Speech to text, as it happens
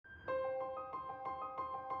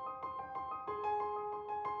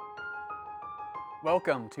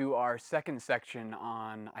Welcome to our second section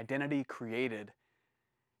on identity created.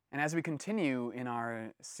 And as we continue in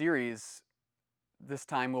our series, this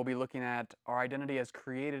time we'll be looking at our identity as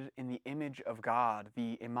created in the image of God,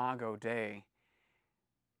 the Imago Dei.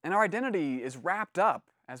 And our identity is wrapped up,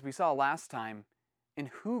 as we saw last time,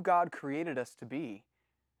 in who God created us to be.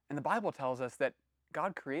 And the Bible tells us that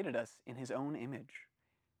God created us in His own image.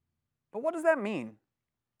 But what does that mean?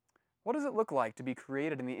 What does it look like to be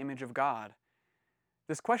created in the image of God?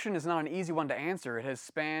 This question is not an easy one to answer. It has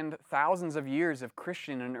spanned thousands of years of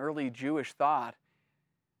Christian and early Jewish thought.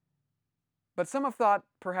 But some have thought,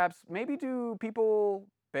 perhaps, maybe do people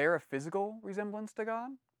bear a physical resemblance to God?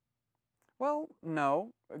 Well,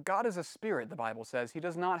 no. God is a spirit, the Bible says. He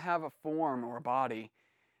does not have a form or a body.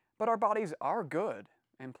 But our bodies are good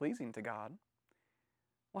and pleasing to God.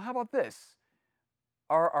 Well, how about this?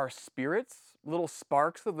 Are our spirits little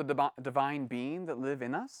sparks of the divine being that live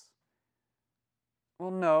in us? Well,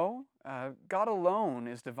 no. God alone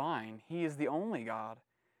is divine. He is the only God.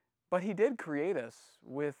 But He did create us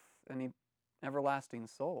with an everlasting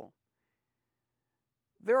soul.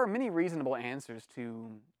 There are many reasonable answers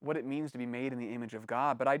to what it means to be made in the image of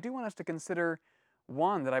God, but I do want us to consider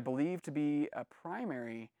one that I believe to be a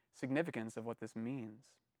primary significance of what this means.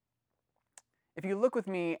 If you look with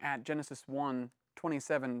me at Genesis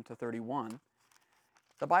 1:27 to 31,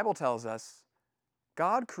 the Bible tells us,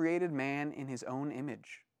 God created man in His own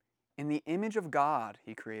image. In the image of God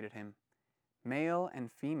He created him. Male and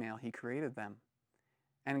female He created them.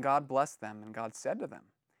 And God blessed them, and God said to them,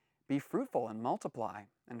 Be fruitful and multiply,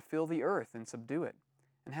 and fill the earth and subdue it,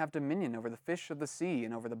 and have dominion over the fish of the sea,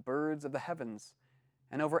 and over the birds of the heavens,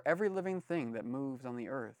 and over every living thing that moves on the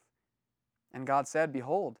earth. And God said,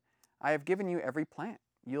 Behold, I have given you every plant,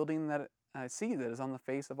 yielding seed that is on the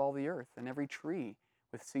face of all the earth, and every tree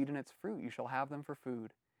with seed in its fruit, you shall have them for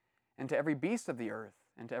food. And to every beast of the earth,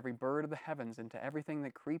 and to every bird of the heavens, and to everything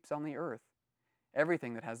that creeps on the earth,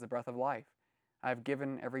 everything that has the breath of life, I have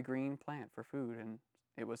given every green plant for food. And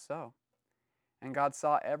it was so. And God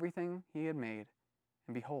saw everything He had made,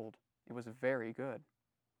 and behold, it was very good.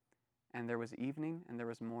 And there was evening, and there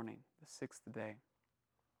was morning, the sixth day.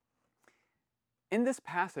 In this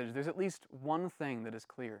passage, there's at least one thing that is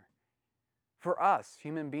clear. For us,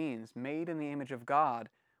 human beings made in the image of God,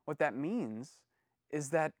 what that means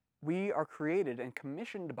is that we are created and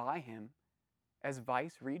commissioned by Him as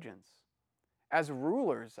vice-regents, as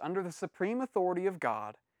rulers under the supreme authority of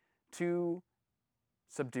God to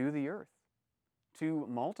subdue the earth, to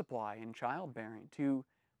multiply in childbearing, to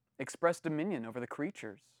express dominion over the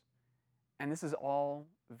creatures. And this is all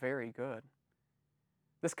very good.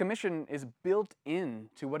 This commission is built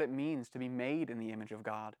into what it means to be made in the image of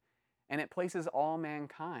God, and it places all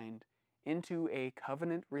mankind into a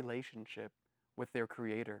covenant relationship with their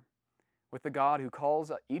Creator, with the God who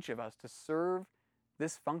calls each of us to serve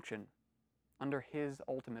this function under His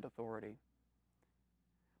ultimate authority.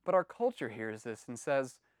 But our culture hears this and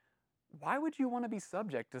says, why would you want to be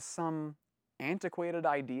subject to some antiquated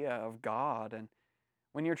idea of God, and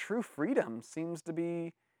when your true freedom seems to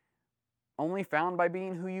be only found by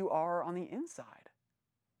being who you are on the inside?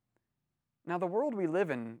 Now, the world we live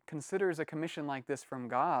in considers a commission like this from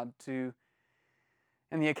God and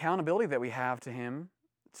the accountability that we have to Him,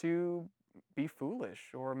 to be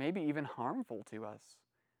foolish or maybe even harmful to us.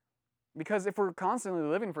 Because if we're constantly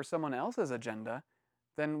living for someone else's agenda,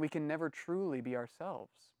 then we can never truly be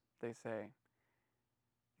ourselves, they say.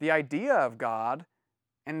 The idea of God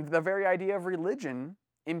and the very idea of religion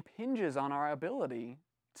impinges on our ability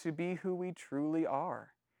to be who we truly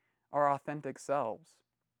are, our authentic selves.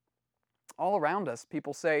 All around us,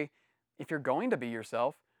 people say, if you're going to be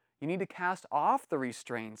yourself, you need to cast off the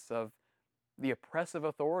restraints of the oppressive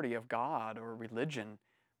authority of God or religion,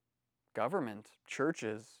 government,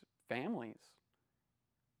 churches, families.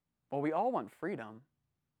 Well, we all want freedom.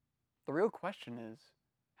 The real question is,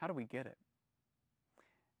 how do we get it?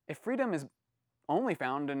 If freedom is only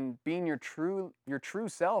found in being your true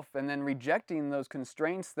self and then rejecting those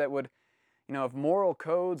constraints that would, of moral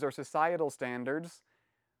codes or societal standards,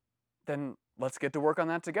 then let's get to work on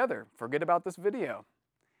that together. Forget about this video.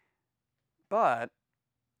 But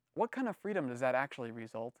what kind of freedom does that actually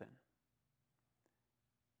result in?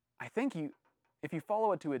 I think if you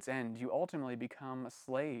follow it to its end, you ultimately become a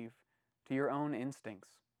slave to your own instincts.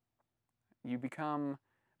 You become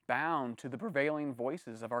bound to the prevailing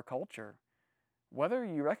voices of our culture. Whether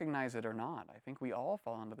you recognize it or not, I think we all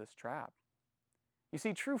fall into this trap. You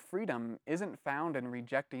see, true freedom isn't found in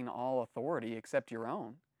rejecting all authority except your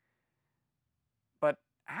own. But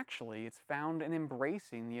actually, it's found in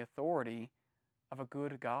embracing the authority of a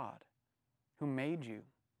good God who made you,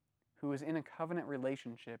 who is in a covenant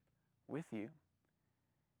relationship with you.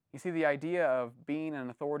 You see, the idea of being an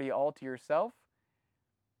authority all to yourself,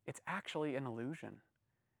 it's actually an illusion.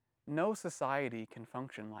 No society can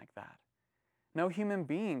function like that. No human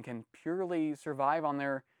being can purely survive on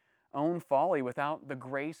their own folly without the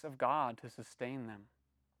grace of God to sustain them.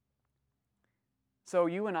 So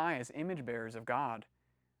you and I, as image bearers of God,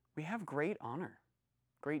 we have great honor,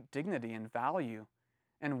 great dignity and value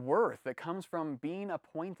and worth that comes from being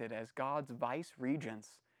appointed as God's vice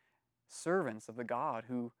regents, servants of the God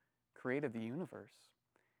who created the universe.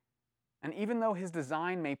 And even though His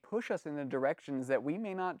design may push us in the directions that we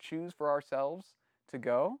may not choose for ourselves to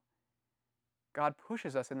go, God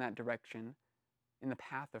pushes us in that direction in the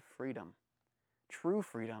path of freedom, true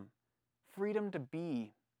freedom, freedom to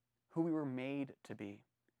be who we were made to be.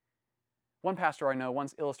 One pastor I know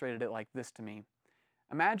once illustrated it like this to me.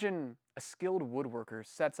 Imagine a skilled woodworker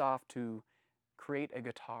sets off to create a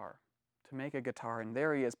guitar, to make a guitar, and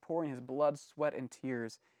there he is pouring his blood, sweat, and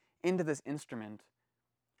tears into this instrument,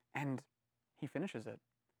 and he finishes it.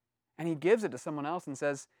 And he gives it to someone else and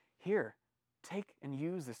says, "Here, take and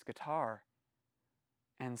use this guitar."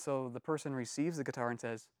 And so the person receives the guitar and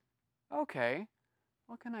says, "Okay,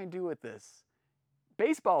 what can I do with this?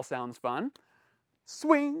 Baseball sounds fun.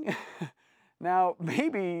 Swing!" Now,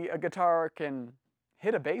 maybe a guitar can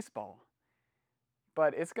hit a baseball,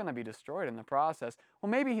 but it's going to be destroyed in the process.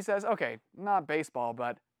 Well, maybe he says, "Okay, not baseball,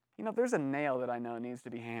 but there's a nail that I know needs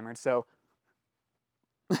to be hammered." So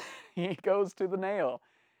he goes to the nail.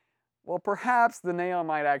 Well, perhaps the nail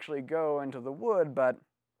might actually go into the wood, but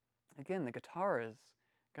again, the guitar is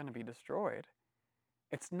going to be destroyed.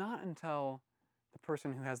 It's not until the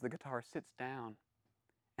person who has the guitar sits down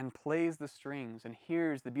and plays the strings and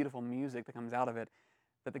hears the beautiful music that comes out of it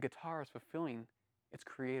that the guitar is fulfilling its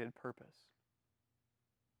created purpose.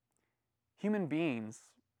 Human beings,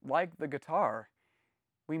 like the guitar,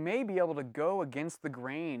 we may be able to go against the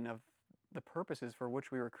grain of the purposes for which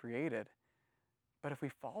we were created, but if we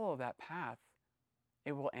follow that path,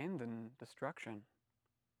 it will end in destruction.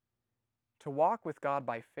 To walk with God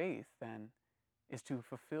by faith, then, is to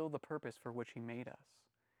fulfill the purpose for which He made us.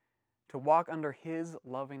 To walk under His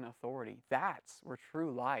loving authority. That's where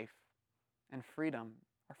true life and freedom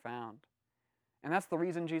are found. And that's the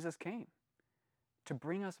reason Jesus came. To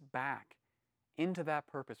bring us back into that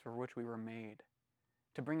purpose for which we were made.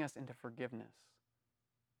 To bring us into forgiveness,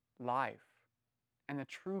 life, and the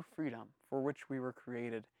true freedom for which we were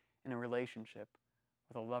created in a relationship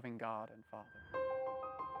with a loving God and Father.